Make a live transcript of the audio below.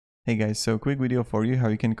Hey guys, so quick video for you how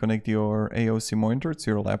you can connect your AOC monitor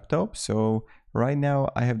to your laptop. So right now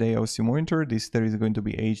I have the AOC monitor. There is going to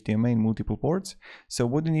be HDMI and multiple ports. So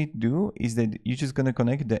what you need to do is that you're just going to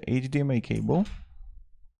connect the HDMI cable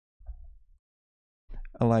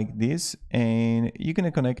like this, and you're going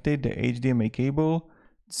to connect the HDMI cable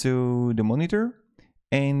to the monitor,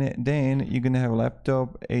 and then you're going to have a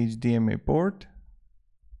laptop HDMI port,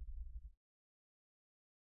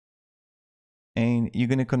 and you're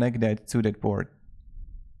going to connect that to that port.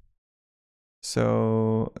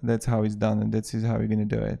 So that's how it's done, and that's how you're going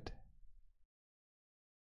to do it.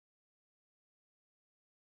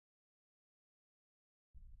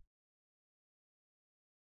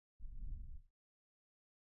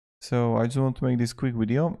 So I just want to make this quick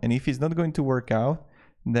video, and if it's not going to work out,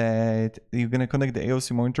 that you're going to connect the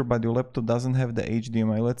AOC monitor but your laptop doesn't have the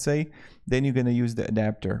HDMI, let's say, then you're going to use the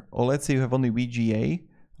adapter. Or let's say you have only VGA,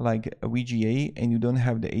 like a VGA, and you don't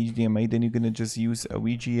have the HDMI, then you're going to just use a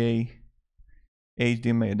VGA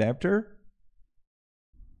HDMI adapter,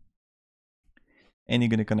 and you're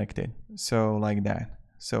going to connect it. So like that.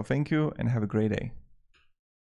 So thank you and have a great day.